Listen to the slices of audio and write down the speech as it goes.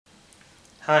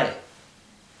Hi,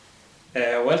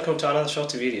 welcome to another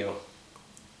short video.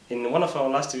 In one of our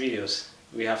last videos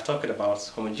we have talked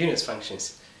about homogeneous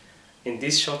functions. In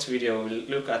this short video we'll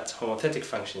look at homothetic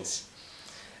functions,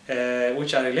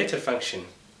 which are related functions.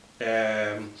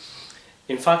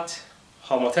 In fact,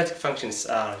 homothetic functions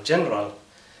are general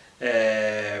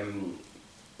and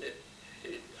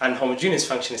homogeneous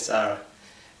functions are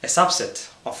a subset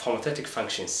of homothetic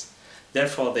functions.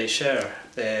 Therefore they share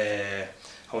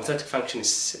homothetic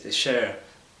functions share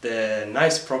the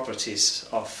nice properties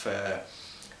of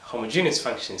homogeneous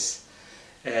functions,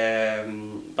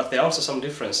 but there are also some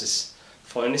differences.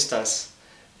 For instance,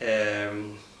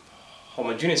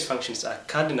 homogeneous functions are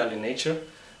cardinal in nature,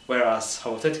 whereas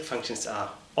homothetic functions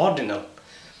are ordinal.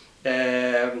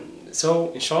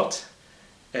 So in short,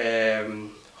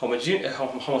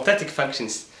 homothetic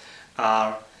functions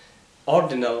are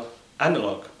ordinal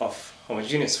analog of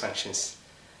homogeneous functions,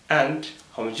 and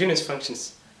homogeneous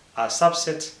functions are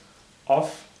subset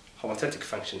of homothetic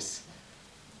functions.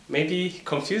 Maybe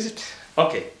confused?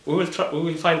 Okay, we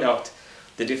will find out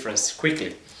the difference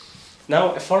quickly.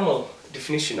 Now, a formal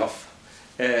definition of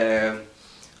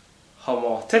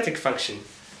homothetic function.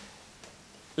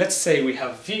 Let's say we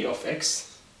have v of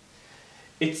x.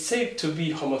 It's said to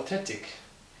be homothetic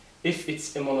if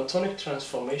it's a monotonic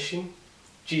transformation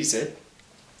gz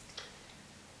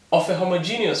of a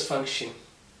homogeneous function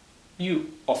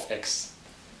u of x.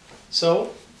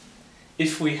 So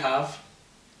if we have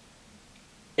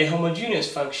a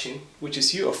homogeneous function which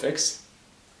is u of x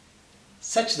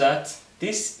such that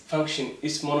this function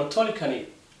is monotonically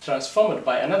transformed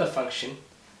by another function,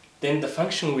 then the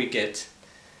function we get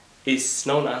is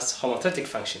known as homothetic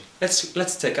function.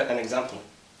 Let's take an example.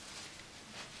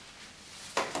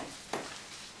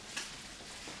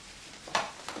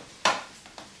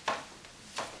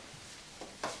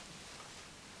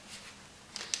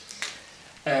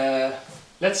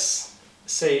 Let's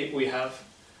say we have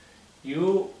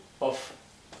u of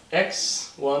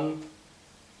x1,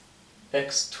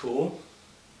 x2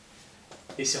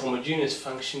 is a homogeneous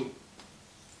function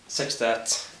such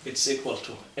that it's equal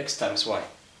to x times y.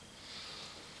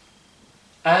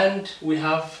 And we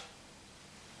have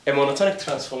a monotonic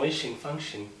transformation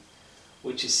function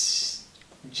which is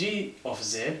g of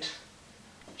z,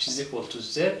 which is equal to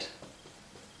z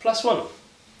plus 1.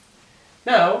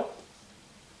 Now,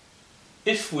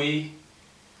 if we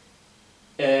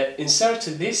insert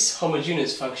this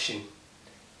homogeneous function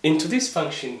into this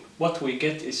function, what we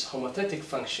get is homothetic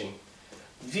function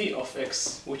v of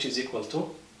x, which is equal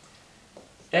to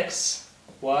x,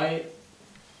 y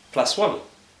plus 1.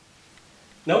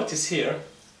 Notice here,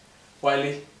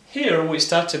 while here we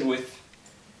started with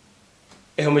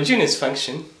a homogeneous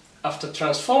function, after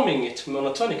transforming it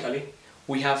monotonically,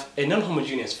 we have a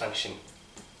non-homogeneous function.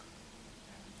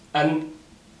 And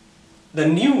the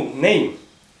new name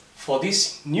for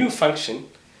this new function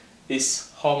is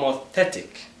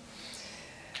homothetic.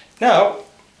 Now,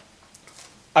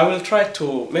 I will try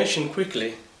to mention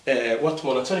quickly what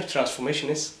monotonic transformation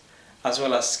is, as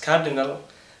well as cardinal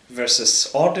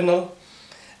versus ordinal,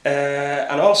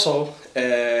 and also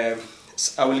I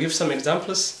will give some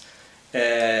examples.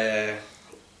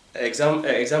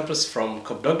 Examples from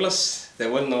Cobb Douglas, the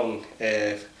well-known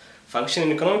function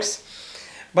in economics.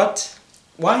 But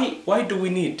why do we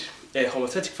need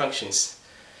homothetic functions?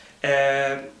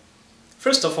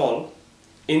 First of all,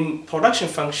 in production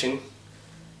function,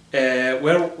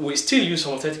 where we still use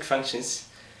homothetic functions,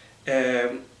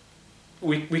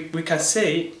 we can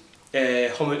say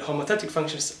homothetic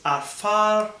functions are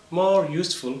far more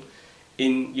useful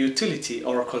in utility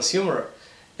or consumer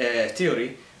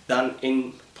theory than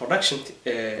in production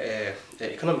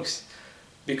economics,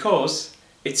 because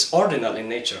it's ordinal in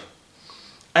nature.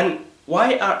 And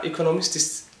why are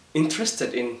economists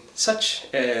interested in such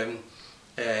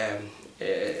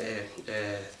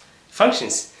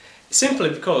functions? Simply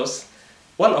because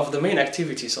one of the main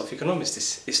activities of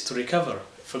economists is to recover,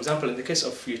 for example, in the case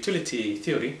of utility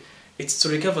theory, it's to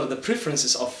recover the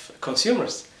preferences of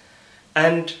consumers.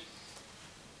 And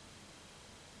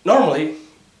normally,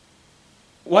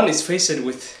 one is faced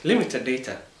with limited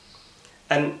data,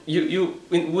 and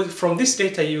from this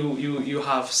data you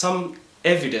have some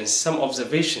evidence, some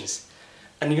observations,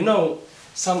 and you know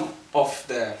some of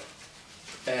the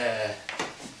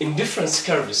indifference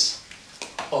curves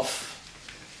of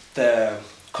the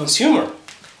consumer.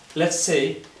 Let's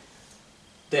say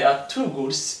there are two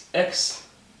goods,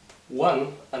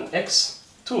 x1 and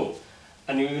x2,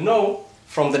 and you know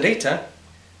from the data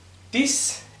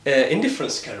this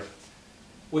indifference curve,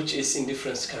 which is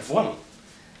indifference curve 1.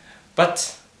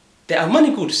 But there are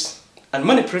many goods and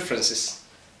many preferences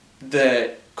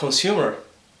the consumer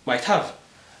might have.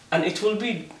 And it will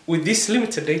be, with this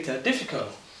limited data, difficult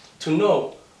to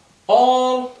know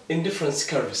all indifference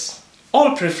curves,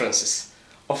 all preferences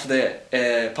of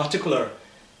the particular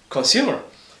consumer.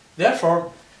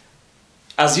 Therefore,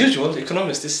 as usual,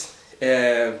 economists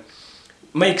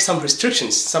make some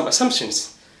restrictions, some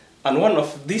assumptions, and one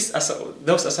of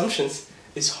those assumptions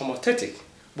is homothetic,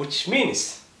 which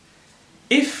means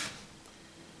if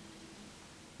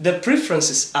the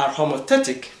preferences are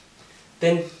homothetic,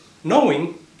 then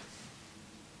knowing,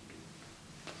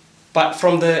 but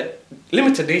from the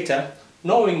limited data,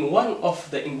 knowing one of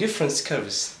the indifference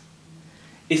curves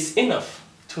is enough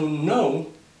to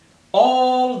know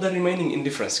all the remaining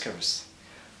indifference curves.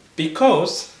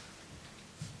 Because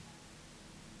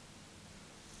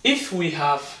if we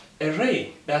have a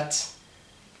ray that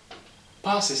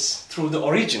passes through the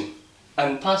origin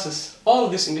and passes all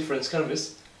these indifference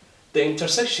curves, the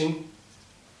intersection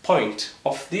point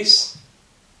of this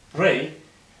ray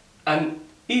and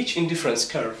each indifference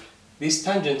curve, this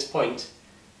tangent point,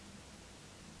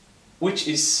 which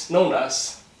is known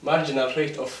as marginal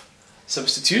rate of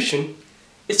substitution,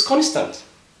 is constant.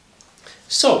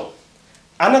 So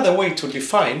another way to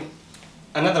define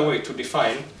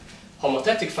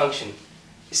homothetic function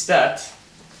is that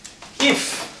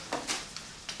if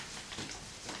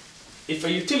a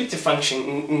utility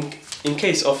function, in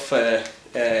case of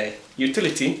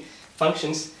utility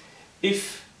functions,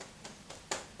 if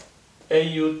a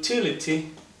utility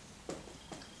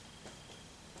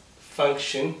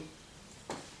function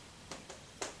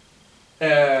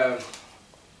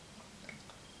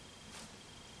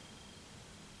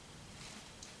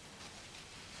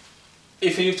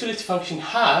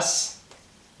has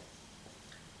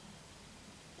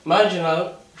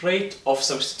marginal rate of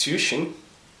substitution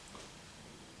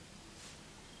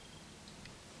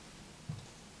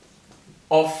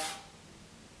of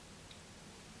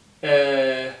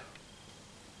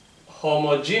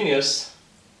homogeneous.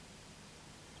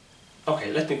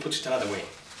 Okay, let me put it another way.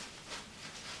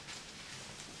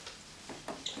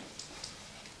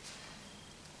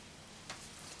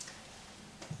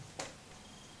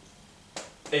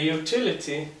 A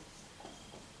utility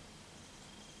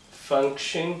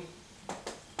function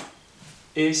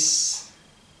is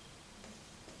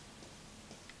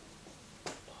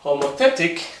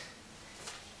homothetic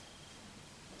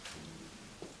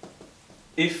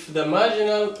if the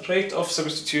marginal rate of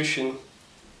substitution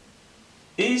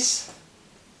is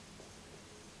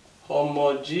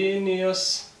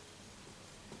homogeneous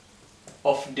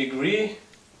of degree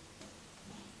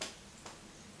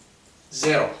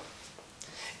 0.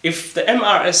 If the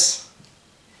MRS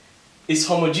is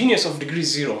homogeneous of degree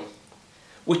 0,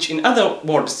 which in other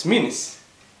words means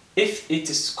if it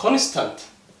is constant,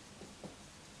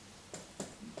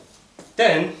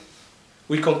 then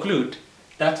we conclude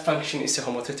that function is a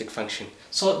homothetic function.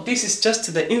 So this is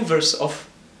just the inverse of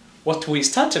what we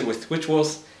started with, which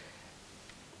was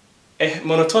a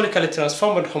monotonically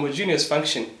transformed homogeneous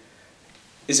function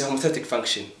is a homothetic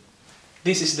function.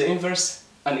 This is the inverse,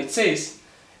 and it says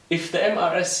if the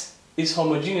MRS is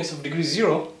homogeneous of degree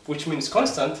 0, which means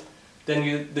constant,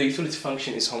 then the utility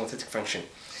function is homothetic function.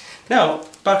 Now,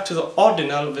 back to the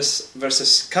ordinal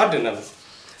versus cardinal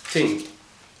thing.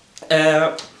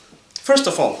 First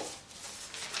of all,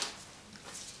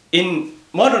 in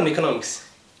modern economics,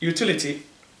 utility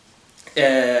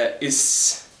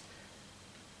is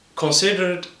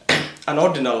considered an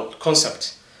ordinal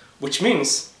concept, which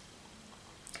means,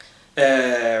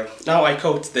 now I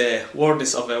quote the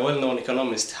words of a well-known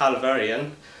economist, Hal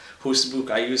Varian, whose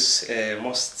book I use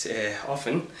most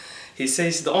often. He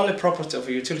says the only property of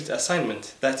a utility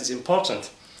assignment that is important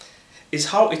is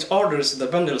how it orders the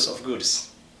bundles of goods.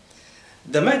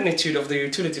 The magnitude of the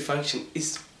utility function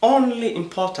is only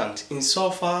important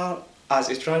insofar as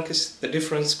it ranks the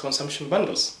different consumption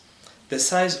bundles. The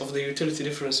size of the utility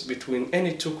difference between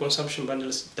any two consumption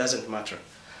bundles doesn't matter.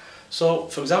 So,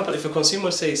 for example, if a consumer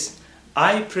says,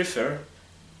 I prefer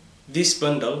this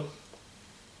bundle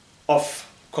of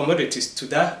commodities to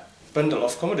that bundle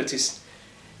of commodities,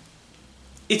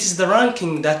 it is the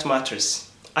ranking that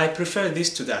matters. I prefer this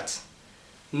to that,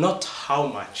 not how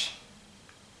much.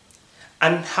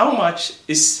 And how much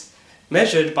is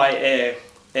measured by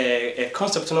a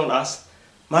concept known as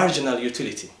marginal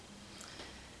utility.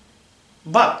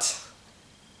 But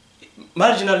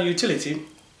marginal utility,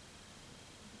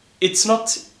 it's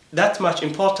not that much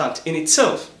important in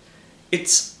itself.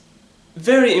 It's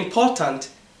very important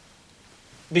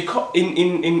because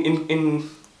in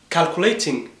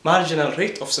calculating marginal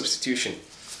rate of substitution.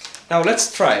 Now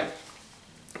let's try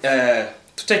to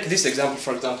take this example,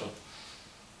 for example.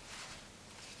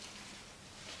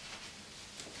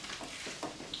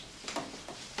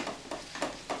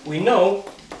 we know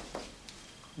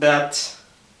that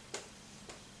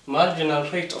marginal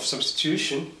rate of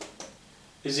substitution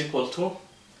is equal to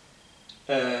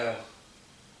the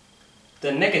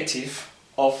negative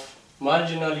of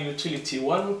marginal utility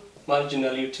 1,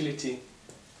 marginal utility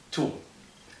 2.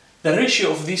 The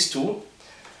ratio of these two,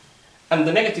 and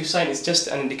the negative sign is just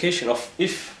an indication of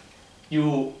if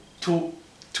you to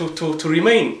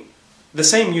remain the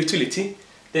same utility,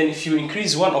 then if you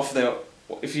increase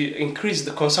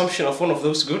the consumption of one of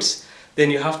those goods, then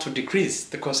you have to decrease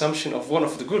the consumption of one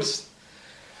of the goods.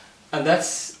 And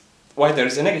that's why there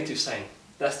is a negative sign.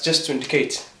 That's just to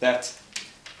indicate that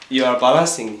you are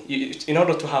balancing. In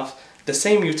order to have the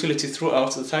same utility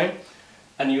throughout the time,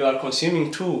 and you are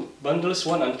consuming two bundles,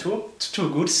 1 and 2, two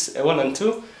goods, 1 and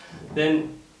 2,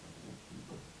 then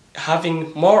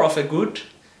having more of a good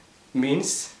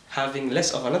means having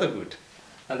less of another good.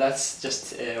 And that's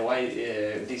just why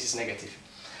this is negative.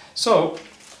 So,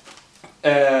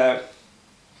 a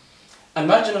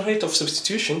marginal rate of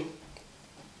substitution,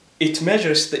 it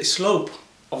measures the slope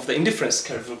of the indifference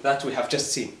curve that we have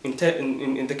just seen in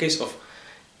the case of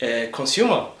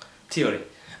consumer theory.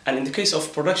 And in the case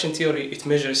of production theory, it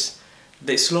measures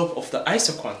the slope of the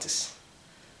isoquantities.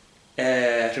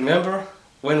 Remember,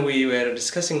 when we were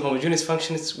discussing homogeneous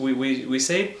functions, we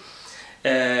said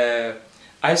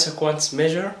isoquants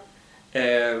measure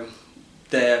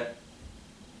the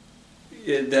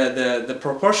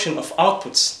proportion of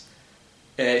outputs.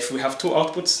 If we have two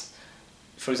outputs,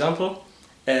 for example,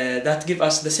 that give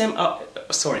us the same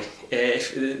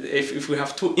if we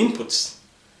have two inputs,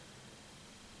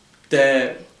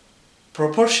 the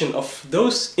proportion of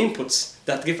those inputs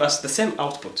that give us the same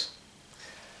output.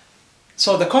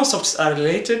 So the concepts are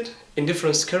related in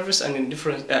different curves and in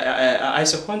different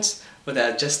isoquants, but they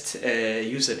are just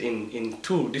used in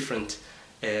two different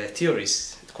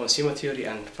theories, consumer theory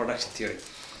and production theory.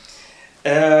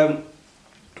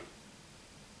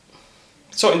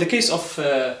 So in the case of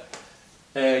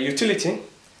utility,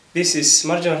 this is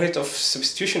marginal rate of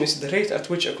substitution is the rate at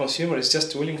which a consumer is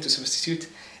just willing to substitute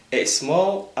a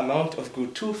small amount of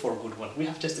good 2 for good 1. We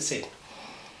have just said.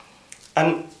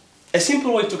 And a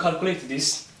simple way to calculate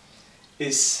this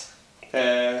is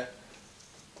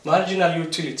marginal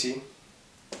utility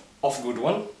of good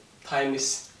 1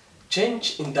 times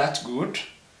change in that good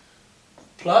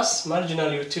plus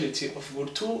marginal utility of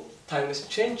good 2 times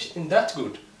change in that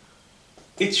good.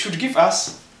 It should give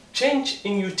us change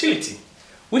in utility,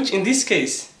 which in this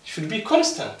case should be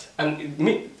constant. And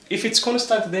if it's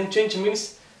constant, then change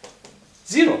means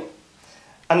 0.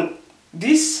 And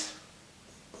this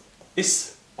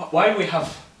is why we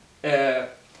have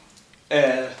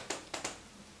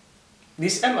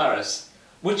this MRS,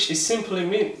 which is simply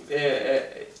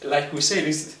like we say,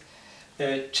 is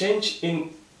change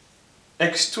in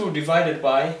x2 divided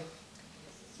by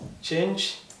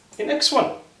change in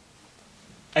x1.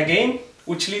 Again,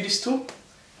 which leads to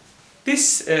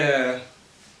this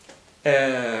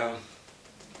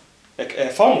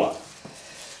formula.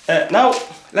 Now,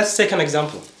 let's take an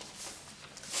example.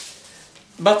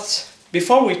 But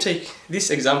before we take this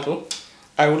example,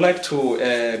 I would like to,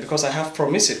 because I have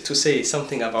promised to say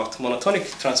something about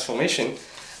monotonic transformation,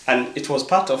 and it was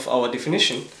part of our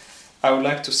definition, I would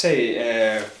like to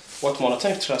say what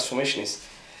monotonic transformation is.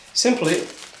 Simply,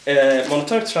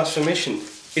 monotonic transformation,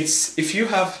 it's if you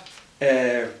have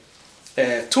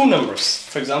two numbers,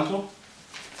 for example,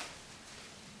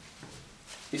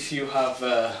 if you have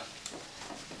a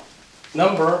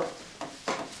number,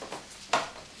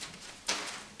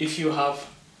 if you have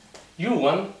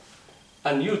u1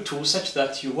 and u2 such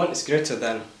that u1 is greater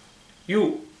than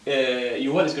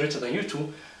u1 is greater than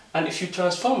u2, and if you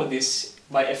transform this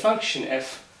by a function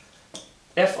f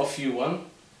of u1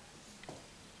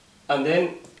 and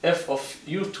then f of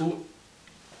u2,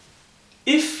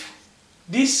 if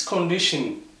this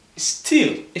condition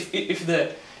still, if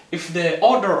the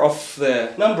order of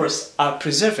the numbers are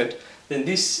preserved, then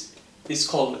this is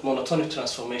called monotonic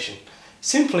transformation.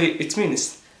 Simply, it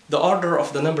means the order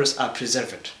of the numbers are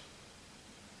preserved.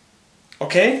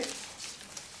 Okay?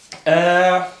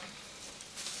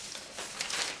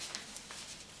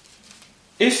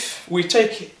 If we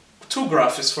take two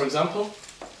graphs, for example,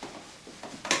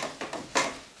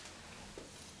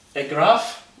 a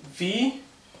graph V,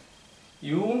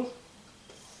 U,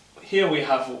 here we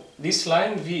have this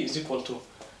line, V is equal to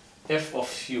f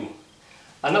of u.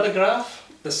 Another graph,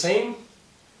 the same,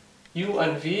 U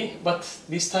and V, but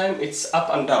this time it's up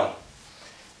and down.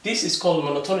 This is called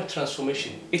monotonic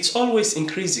transformation. It's always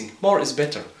increasing, more is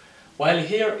better. While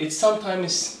here it's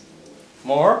sometimes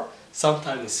more,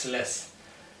 sometimes less.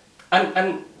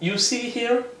 And you see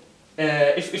here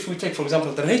if we take, for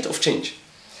example, the rate of change,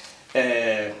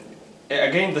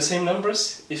 again the same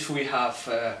numbers. If we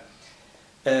have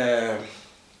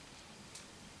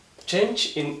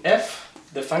change in f,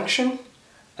 the function,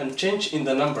 and change in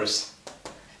the numbers,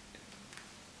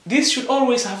 this should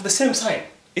always have the same sign.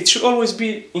 It should always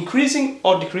be increasing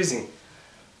or decreasing,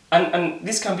 and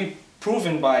this can be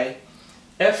proven by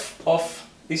f of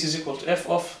this is equal to f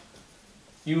of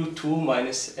u2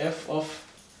 minus f of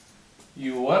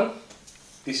u1.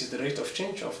 This is the rate of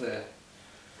change of the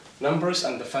numbers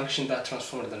and the function that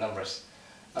transformed the numbers,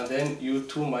 and then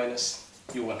u2 minus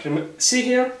u1. See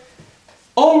here,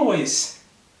 always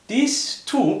these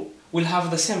two will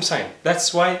have the same sign.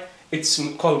 That's why it's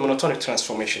called monotonic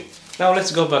transformation. Now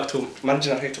let's go back to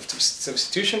marginal rate of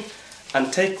substitution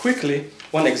and take quickly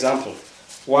one example.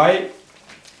 Why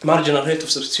marginal rate of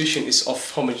substitution is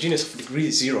of homogeneous of degree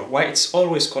 0, why it's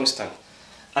always constant.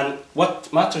 And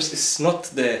what matters is not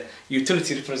the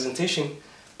utility representation,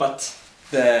 but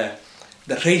the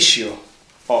ratio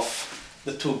of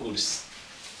the two goods.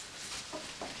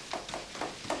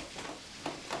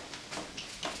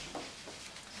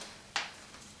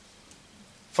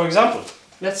 For example,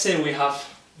 let's say we have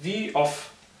v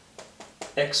of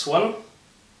x1,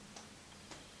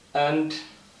 and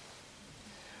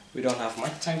we don't have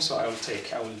much time, so I will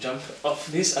jump off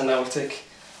this and I will take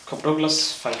Cobb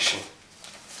Douglas function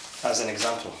as an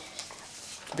example,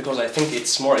 because I think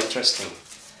it's more interesting.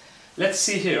 Let's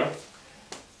see here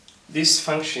this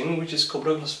function, which is Cobb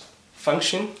Douglas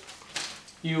function,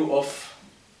 u of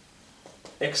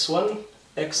x1,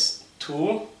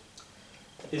 x2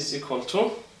 is equal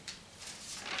to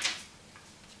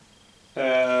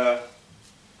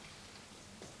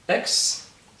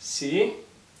xc,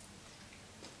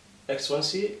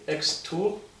 x1c,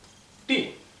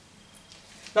 x2d.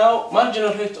 Now,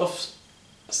 marginal rate of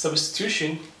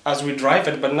substitution, as we derive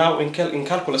it, but now in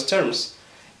calculus terms,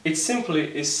 it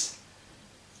simply is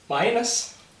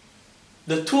minus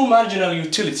the two marginal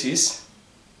utilities,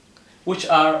 which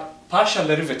are partial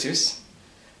derivatives,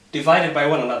 divided by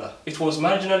one another. It was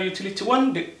marginal utility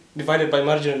 1 divided by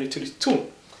marginal utility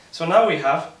 2. So now we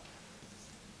have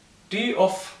d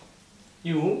of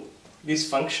u, this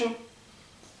function,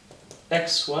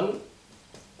 x1,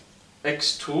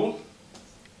 x2,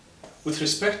 with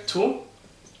respect to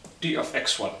d of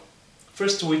x1.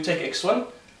 First we take x1,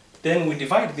 then we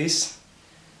divide this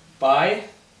by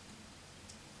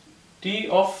d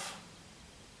of,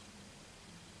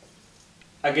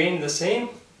 again the same,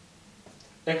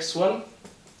 x1,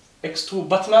 x2,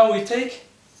 but now we take,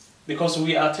 because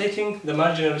we are taking the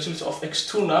marginal utility of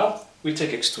x2 now, we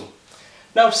take x2.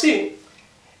 Now see,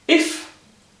 if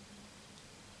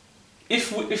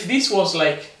this was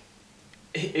like,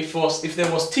 if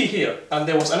there was t here and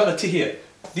there was another t here,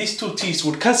 these two t's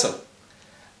would cancel.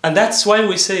 And that's why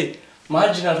we say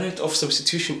marginal rate of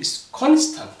substitution is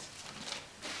constant.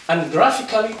 And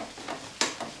graphically,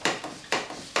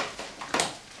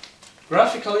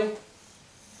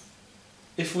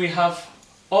 if we have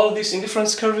all these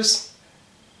indifference curves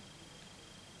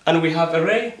and we have a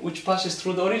ray which passes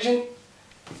through the origin,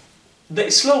 the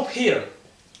slope here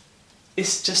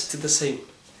is just the same,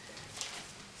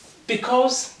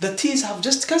 because the t's have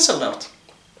just cancelled out.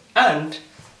 And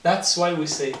that's why we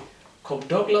say Cobb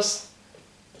Douglas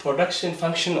production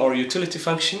function or utility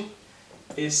function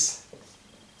is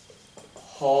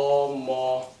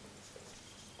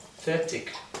homothetic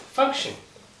function.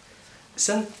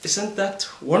 Isn't that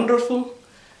wonderful?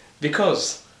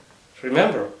 Because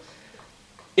remember,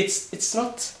 it's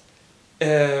not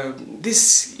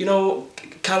this, you know,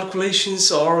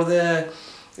 calculations or the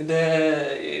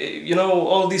you know,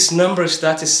 all these numbers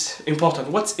that is important.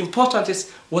 What's important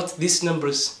is what these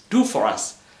numbers do for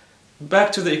us.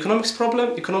 Back to the economics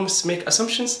problem, economists make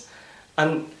assumptions,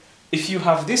 and if you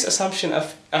have this assumption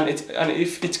and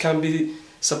if it can be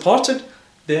supported,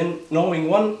 then knowing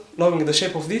the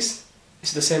shape of this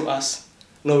is the same as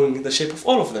knowing the shape of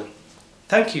all of them.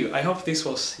 Thank you. I hope this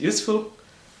was useful.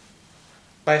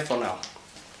 Bye for now.